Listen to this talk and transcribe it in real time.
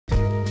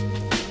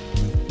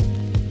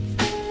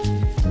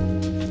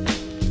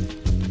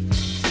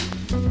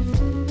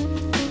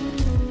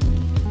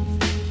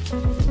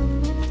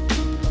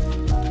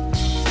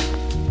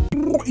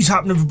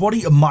happening,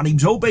 everybody? My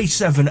name's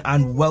Obey7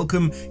 and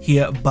welcome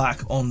here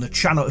back on the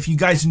channel. If you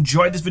guys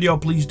enjoyed this video,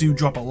 please do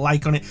drop a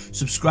like on it,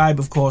 subscribe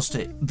of course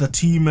to the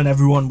team and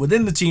everyone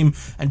within the team,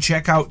 and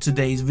check out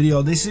today's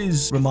video. This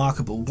is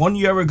remarkable. 1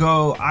 year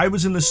ago I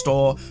was in the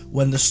store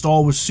when the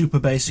store was super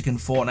basic in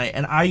Fortnite,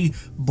 and I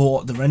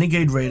bought the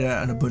Renegade Raider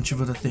and a bunch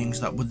of other things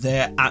that were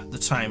there at the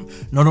time.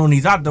 Not only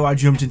that though, I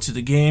jumped into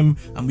the game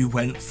and we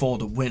went for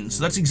the win.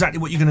 So that's exactly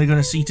what you're going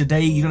to see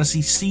today. You're going to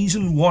see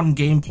season 1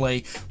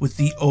 gameplay with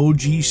the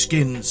OG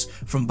skins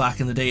from back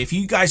in the day. If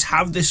you guys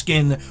have this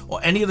skin or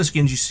any of the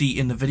skins you see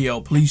in the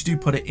video, please do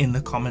put it in the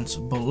comments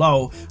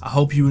below. I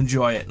hope you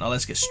enjoy it. Now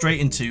let's get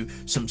straight into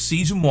some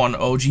season 1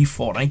 OG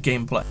Fortnite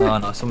gameplay. Oh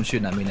no, someone's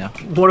shooting at me now.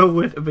 What a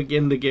way to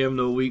begin the game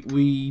though.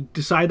 We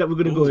decide that we're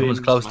going to go in. Someone's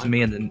close to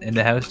me in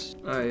the house.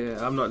 Oh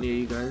yeah, I'm not near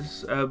you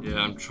guys. Yeah,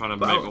 I'm trying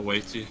to make my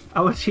way to you.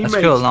 Our teammates.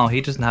 That's cool. No,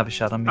 he doesn't have a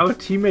shot on me. Our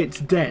teammate's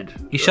dead.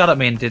 He shot at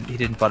me and he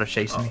didn't bother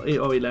chasing me.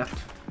 He left.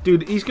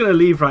 Dude, he's gonna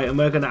leave, right, and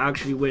we're gonna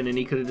actually win, and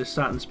he could have just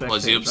sat and spectated.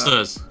 Was he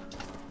upstairs?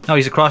 No,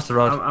 he's across the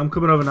road. I'm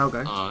coming over now,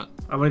 guys. Alright.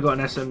 I've only got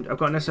an SMG. I've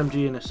got an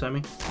SMG and a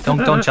semi.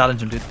 Don't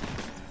challenge him, dude.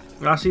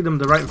 I see them.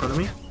 They're right in front of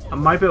me. I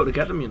might be able to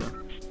get them, you know.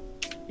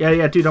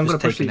 Yeah, dude. I'm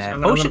Just gonna push taking these. a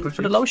I'm potion gonna push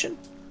for the these. lotion.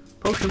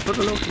 Potion for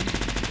the lotion.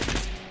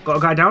 Got a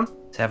guy down.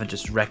 Seven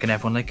just wrecking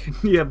everyone like.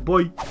 Yeah,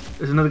 boy.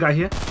 There's another guy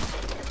here.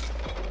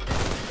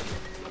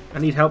 I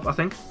need help, I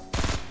think.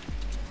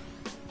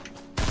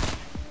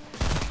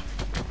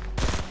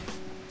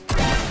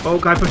 Oh,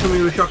 guy pushing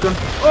me with a shotgun.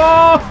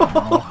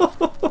 Oh!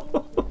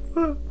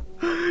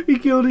 He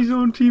killed his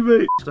own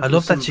teammate. I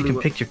love that you can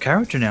pick your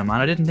character now, man.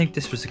 I didn't think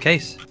this was the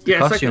case. Yeah,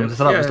 Costumes. I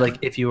thought it was yeah. like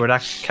if you were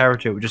that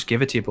character, it would just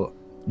give it to you, but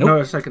nope. No,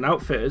 it's like an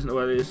outfit, isn't it?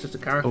 Well, it's just a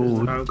character.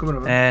 Oh, I'm coming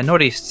over.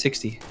 northeast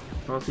 60.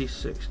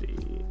 Northeast 60. He's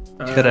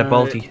got a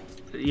bolty.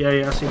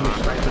 Yeah, I see him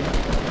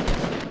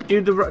sniping.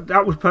 Dude,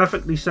 that was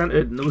perfectly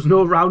centered, and there was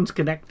no rounds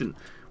connecting.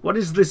 What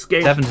is this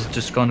game? Seven's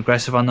just going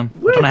aggressive on them.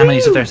 I don't know how many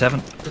is there.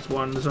 Seven. There's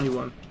one. There's only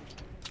one.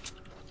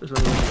 There's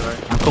only one guy.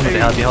 I'm coming to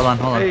help you. Hold on.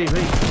 Hey,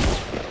 mate.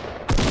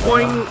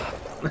 Boing.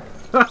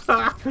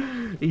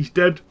 He's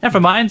dead.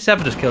 Never mind.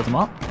 Seven just killed them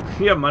all.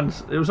 Yeah, man.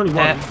 It was only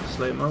one.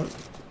 Slay him out.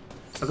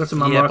 I got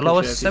some ammo. Below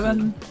us,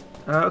 Seven.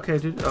 Okay,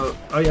 dude. Oh,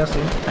 yeah, I see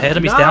him. I hit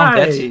him. He's down.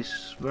 Dead.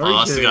 Nice. Very Oh,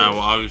 that's good. the guy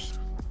I was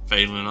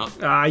failing at.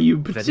 Ah, you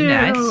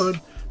potato.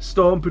 Nice.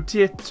 Storm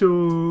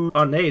potato.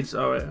 Oh, nades.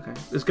 Oh, right, okay.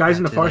 There's guys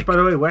in the forest, by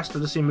the way, west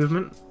of the sea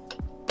movement.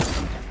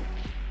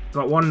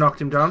 Got one,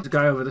 knocked him down. There's a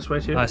guy over this way,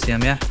 too. Oh, I see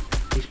him, yeah.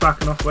 He's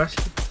backing off west.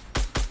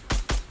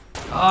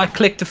 Oh, I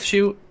clicked to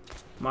shoot.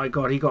 My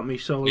god, he got me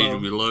so Need to low.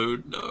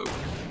 reload. No.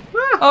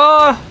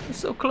 Oh,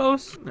 so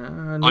close.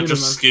 I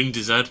just skimmed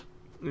his head.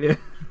 Yeah.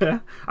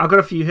 I got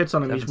a few hits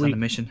on him. Seven's He's on weak. a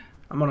mission.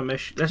 I'm on a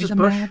mission. Let's He's just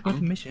a push. man with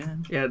a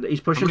mission. Yeah,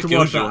 he's pushing How many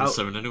towards kills you that on out.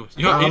 7 anyway?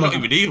 You're not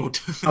even healed.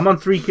 I'm on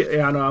 3 kills.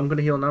 Yeah, I know. I'm going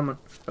to heal now, man.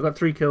 I got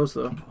 3 kills,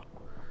 though.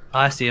 Oh,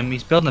 I see him.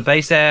 He's building a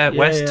base west,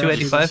 yeah,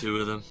 285. 2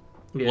 of them.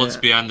 Yeah. One's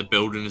behind the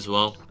building as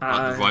well.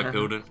 Like the right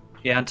building.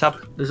 Yeah, on top.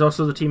 There's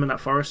also the team in that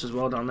forest as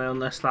well down there,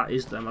 unless that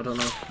is them. I don't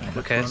know.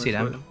 Okay, I see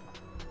them.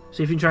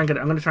 See if you can try and get it.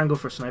 I'm going to try and go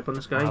for a snipe on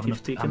this guy. I He have keeps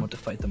enough peeking. ammo to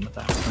fight them with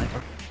that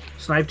sniper.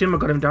 Sniped him. I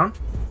got him down.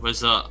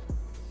 Where's that?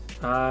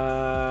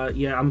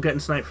 Yeah, I'm getting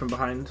sniped from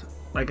behind.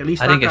 Like, at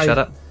least I that didn't get guy... shot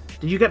at.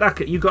 Did you get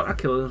that? You got that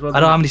kill as well? I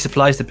don't have any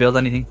supplies to build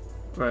anything.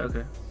 Right,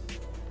 okay.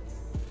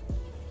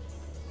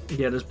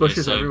 Yeah, there's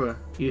bushes so- everywhere.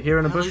 You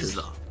hearing the What bushes? is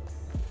that?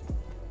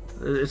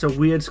 It's a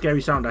weird,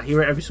 scary sound. I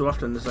hear it every so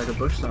often. There's like a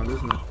bush sound,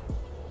 isn't it?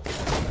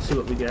 Let's see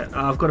what we get.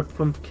 I've got a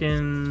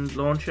pumpkin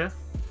launcher.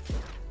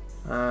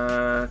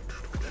 Do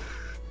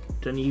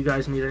any of you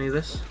guys need any of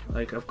this?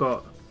 Like, I've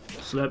got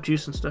slurp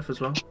juice and stuff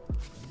as well.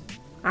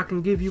 I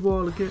can give you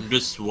all a gift. I'm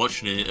just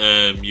watching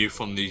it. You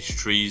from these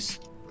trees.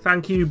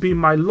 Thank you, be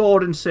my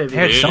lord and I savior.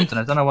 heard Yeah. something.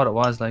 I don't know what it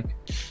was like.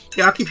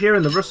 Yeah, I keep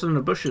hearing the rustling in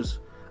the bushes.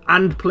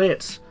 And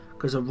plates.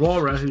 Because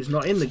Aurora, who's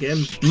not in the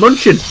game,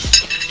 munching!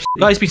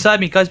 Guys beside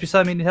me.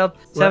 Need help.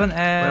 Seven.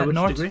 Where, which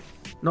North. degree?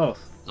 North.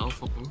 No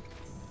fucking.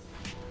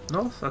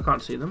 North? I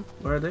can't see them.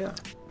 Where are they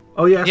at?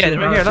 Oh yeah, I see Yeah, them.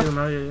 they're now, right I here, see them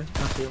now. Yeah,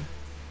 I see them.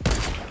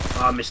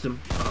 Oh, I missed him.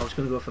 Oh, I was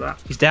gonna go for that.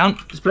 He's down.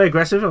 Just play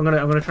aggressive. I'm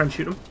gonna try and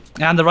shoot him.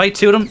 And the right,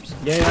 2 of them.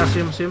 Yeah, I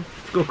see him.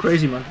 Let's go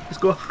crazy, man. Let's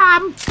go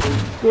ham.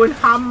 Going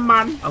ham,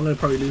 man. I'm gonna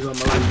probably lose all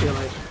my life here,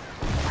 like.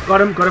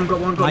 Got him. Got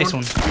one. Nice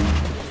one.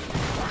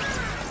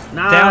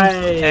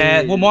 Nice.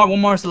 Down. One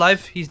more is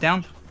alive. He's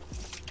down.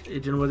 Do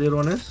you know where the other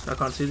one is? I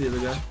can't see the other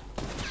guy.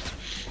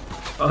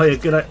 Oh yeah,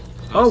 good.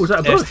 Oh, was that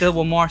a bush? Still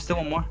one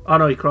more. Oh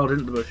no, he crawled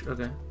into the bush.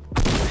 Okay.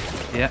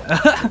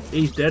 Yeah.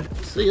 He's dead.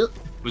 See ya.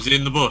 Was he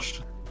in the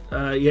bush?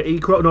 Yeah, he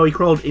crawled. No, he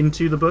crawled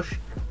into the bush.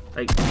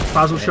 Like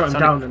Basil shot him it's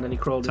down, only- and then he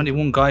crawled. It's only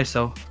one guy,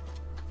 so.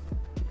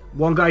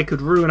 One guy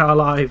could ruin our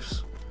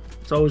lives.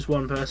 It's always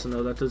one person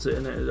though that does it,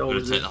 and it I'm gonna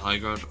always take is. the high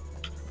ground.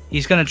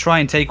 He's gonna try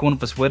and take one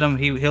of us with him.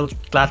 He'll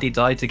gladly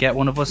die to get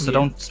one of us, so Yeah.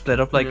 don't split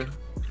up like. Yeah.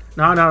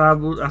 No,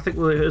 I think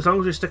as long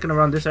as we're sticking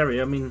around this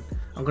area, I mean,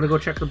 I'm gonna go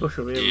check the bush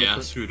over here. Yeah, I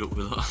screwed up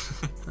with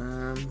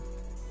that.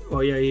 Oh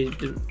yeah,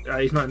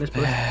 he's not in this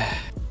bush.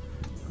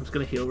 I'm just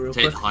gonna heal real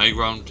Take quick. the high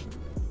ground.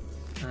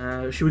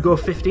 Should we go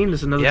 15?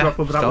 There's another Yeah, drop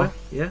over that let's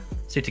way. go. Yeah.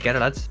 Stay together,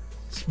 lads.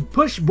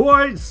 Push,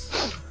 boys!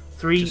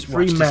 Three Just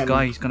watch men. this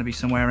guy. He's gonna be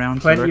somewhere around.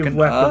 I Plenty of reckon.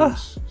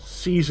 weapons.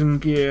 Season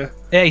gear.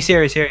 Yeah, he's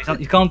here. He's here.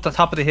 He's going to the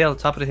top of the hill.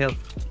 Top of the hill.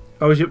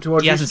 Oh, is he up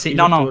towards He you? hasn't seen. He's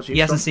No, up no. towards you.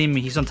 He hasn't Stop. seen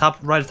me. He's on top,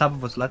 right on top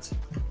of us, lads.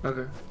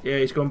 Okay. Yeah,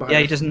 he's going behind Yeah,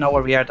 us. he doesn't know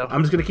where we are though.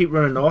 I'm just gonna keep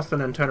running north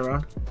and then turn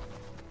around.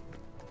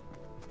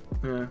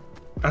 Yeah.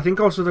 I think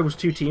also there was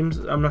 2 teams.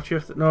 I'm not sure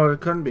if... No,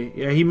 it couldn't be.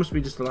 Yeah, he must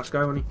be just the last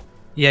guy, wasn't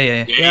he?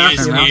 Yeah. Yeah, he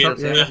is, turn he around,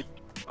 is, yeah. yeah.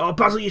 Oh,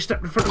 Basil, you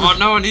stepped in front of Oh me.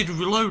 no, I need to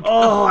reload.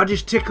 Oh, I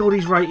just tickled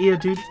his right ear,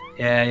 dude.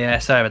 Yeah.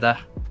 Sorry about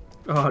that.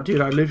 Oh,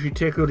 dude, I literally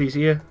tickled his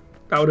ear.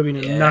 That would have been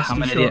a Yeah, nasty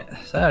I'm an shot. idiot.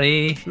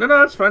 Sorry. No,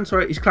 that's fine.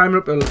 Sorry, he's climbing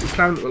up. He's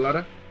climbing up the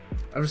ladder.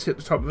 I just hit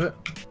the top of it.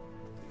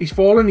 He's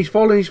falling. He's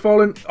falling. He's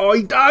falling. Oh,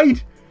 he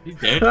died. He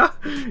did.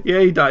 Yeah,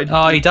 he died.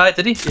 Oh, he died,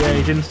 did he? Yeah,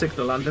 he didn't stick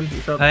the landing. He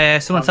felt.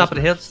 Someone on top of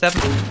the hill,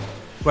 Stephen.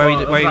 Where Oh, you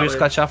that just way.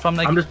 got shot from,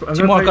 like. I'm 2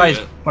 gonna more play- guys.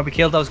 Where we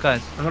killed those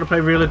guys. I'm gonna play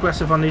real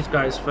aggressive on these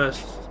guys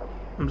first.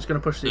 I'm just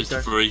gonna push these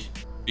There's guys. 3.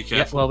 Be Yeah,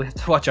 careful. well, we have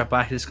to watch our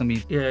back. This is gonna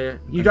be. Yeah.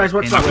 You guys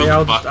watch that I'm way. building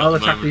I'll back at I'll the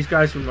attack moment. these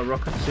guys with my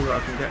rocket. See what I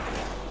can get.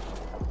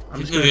 I'm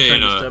just gonna They're try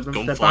in and a disturb them.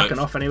 They're gunfight backing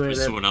off anyway. with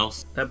someone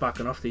else. They're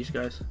backing off these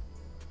guys.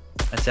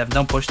 Seven.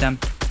 Don't push them.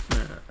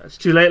 It's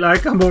too late.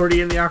 Like I'm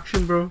already in the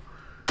action, bro.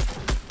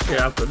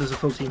 Yeah, there's a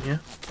full team here.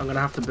 I'm gonna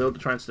have to build to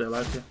try and stay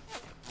alive here.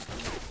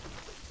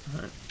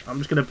 Alright. I'm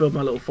just gonna build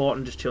my little fort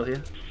and just chill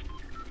here.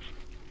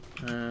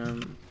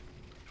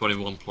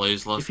 21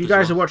 players left. If you as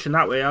guys well. are watching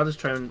that way, I'll just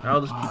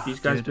keep these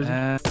guys Dude, busy.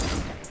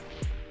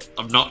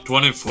 I've knocked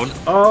one in front.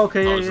 Oh,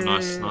 okay, That yeah, was a yeah,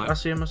 nice yeah, snipe. I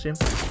see him.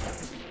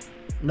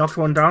 Knocked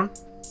one down.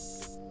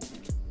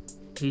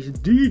 He's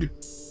dead.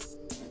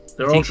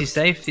 They're all... Thinks he's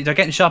safe. They're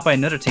getting shot by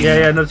another team.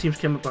 Yeah, another team's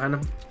came up behind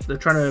him. They're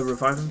trying to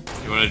revive him.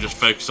 You want to just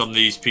focus on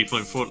these people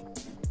in front?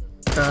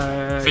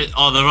 Uh,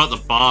 Oh, they're at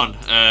the barn.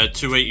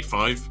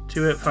 285.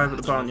 285 at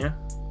the barn, yeah?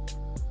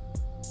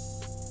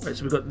 Right,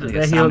 so we got... They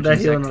They're get healing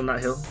sandwiched in a on that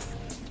hill.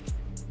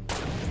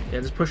 Yeah,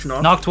 just pushing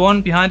off. Knocked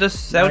one behind us.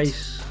 South.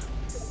 Nice.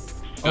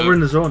 Oh, we're in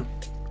the zone.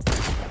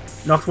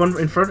 Knocked one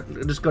in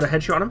front. Just got a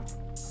headshot on him.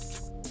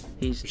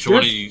 He's Which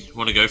one do you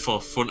want to go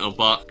for? Front or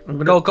back? I'm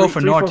gonna Go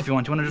for north if you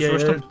want. Do you want to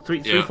just rush them? 3,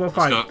 Yeah, 4, let's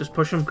 5. go. Just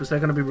push them because they're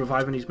going to be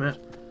reviving his mate.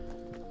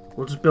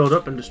 We'll just build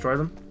up and destroy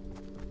them.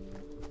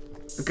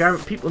 The guy,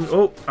 people.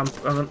 Oh,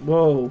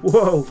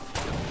 whoa.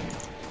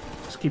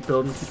 Just keep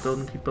building.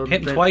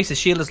 Hit him twice. His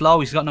shield is low.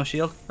 He's got no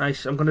shield.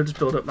 Nice. I'm going to just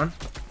build up, man.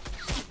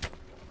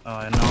 Oh,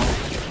 I know.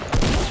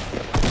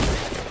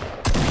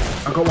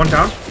 I got one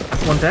down.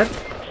 One dead.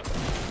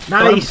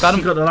 Nice. Got him.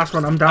 You got the last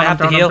one. I'm down. I I'm have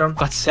to down. heal. I'm down.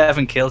 Got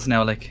 7 kills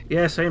now. Like.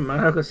 Yeah, same, man.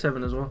 I got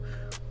 7 as well.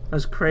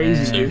 That's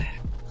crazy, dude.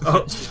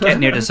 Oh. Get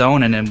near the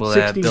zone and then we'll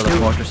 16 build a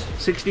kills. fortress.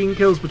 16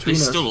 kills They're between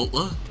us. still up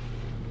there.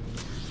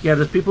 Yeah,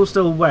 there's people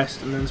still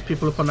west, and then there's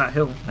people up on that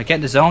hill. I get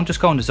in the zone. Just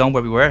go in the zone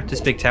where we were. This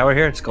big tower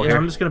here. Let's go Yeah, here.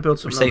 I'm just gonna build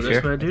We're something safe over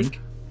this here. way, I dude.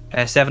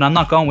 think. 7. I'm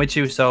not going with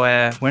you, so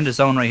we're in the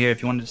zone right here.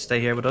 If you wanted to stay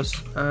here with us,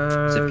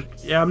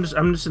 Yeah, I'm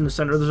just in the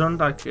center of the zone.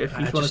 Like, if you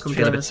want to just come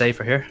feel a join bit us.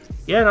 safer here.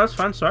 Yeah, no, that's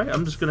fine. Sorry,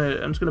 I'm just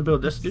gonna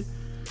build this, dude.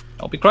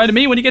 Don't be crying to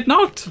me when you get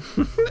knocked.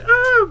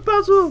 Ah,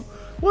 Basil,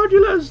 why'd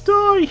you let us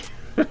die?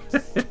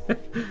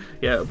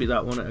 Yeah, it'll be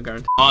that one, I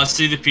guarantee. Oh, I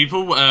see the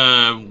people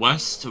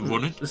west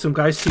running. There's some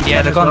guys.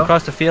 Yeah, they're as going well.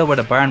 across the field where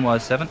the barn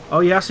was. 7. Oh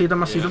yeah, I see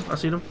them. I see Yeah.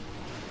 them.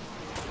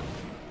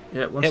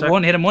 Yeah, one Hit sec.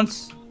 one. Hit him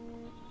once.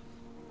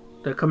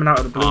 They're coming out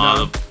of the blue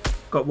now.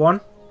 Got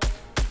one.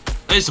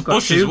 There's a Got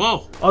bush 2. as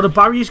well. Oh, the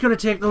barrier's gonna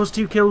take those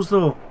 2 kills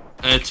though.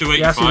 Yeah, I see the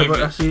 285. bush.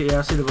 I see the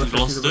He's bush. I see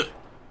lost the it.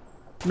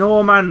 bush.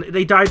 No man,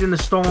 they died in the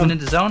One storm. in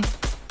the zone.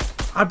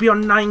 I'd be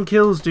on 9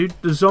 kills, dude.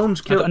 The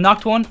zone's I got killed.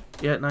 knocked one.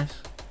 Yeah, nice.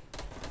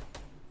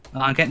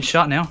 I'm getting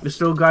shot now. There's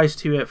still guys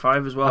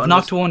 285 as well. I've and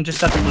knocked one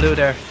just at the blue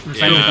there. Yeah,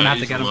 Someone's gonna have to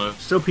he's get him. low.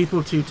 there's still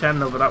people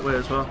 210 over that way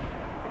as well.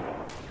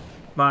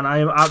 Man, I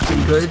am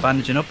absolutely good. Just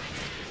bandaging up.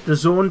 The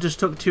zone just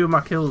took 2 of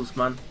my kills,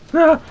 man.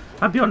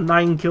 I'd be on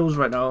 9 kills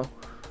right now.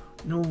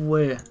 No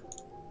way.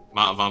 I'm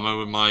out of ammo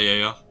with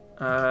my AR.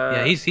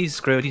 Yeah, he's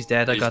screwed. He's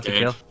dead. I He's got the dead.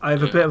 kill. I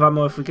have a bit of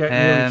ammo. If we get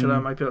near each other, I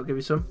Um, might be able to give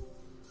you some.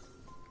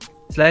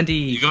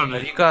 Slendy,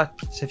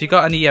 have you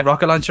got any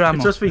rocket launcher ammo?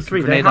 It's just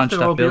V3. They Grenade have launcher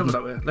to all that be over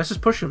building. that way. Let's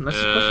just push them. Let's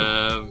just push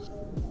them.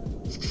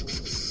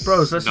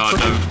 Bros, let's No, I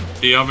just push them.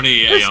 don't. Do you have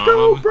any Let's AR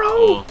go, ammo?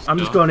 bro! Or I'm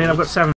just no? going in. I've got 7.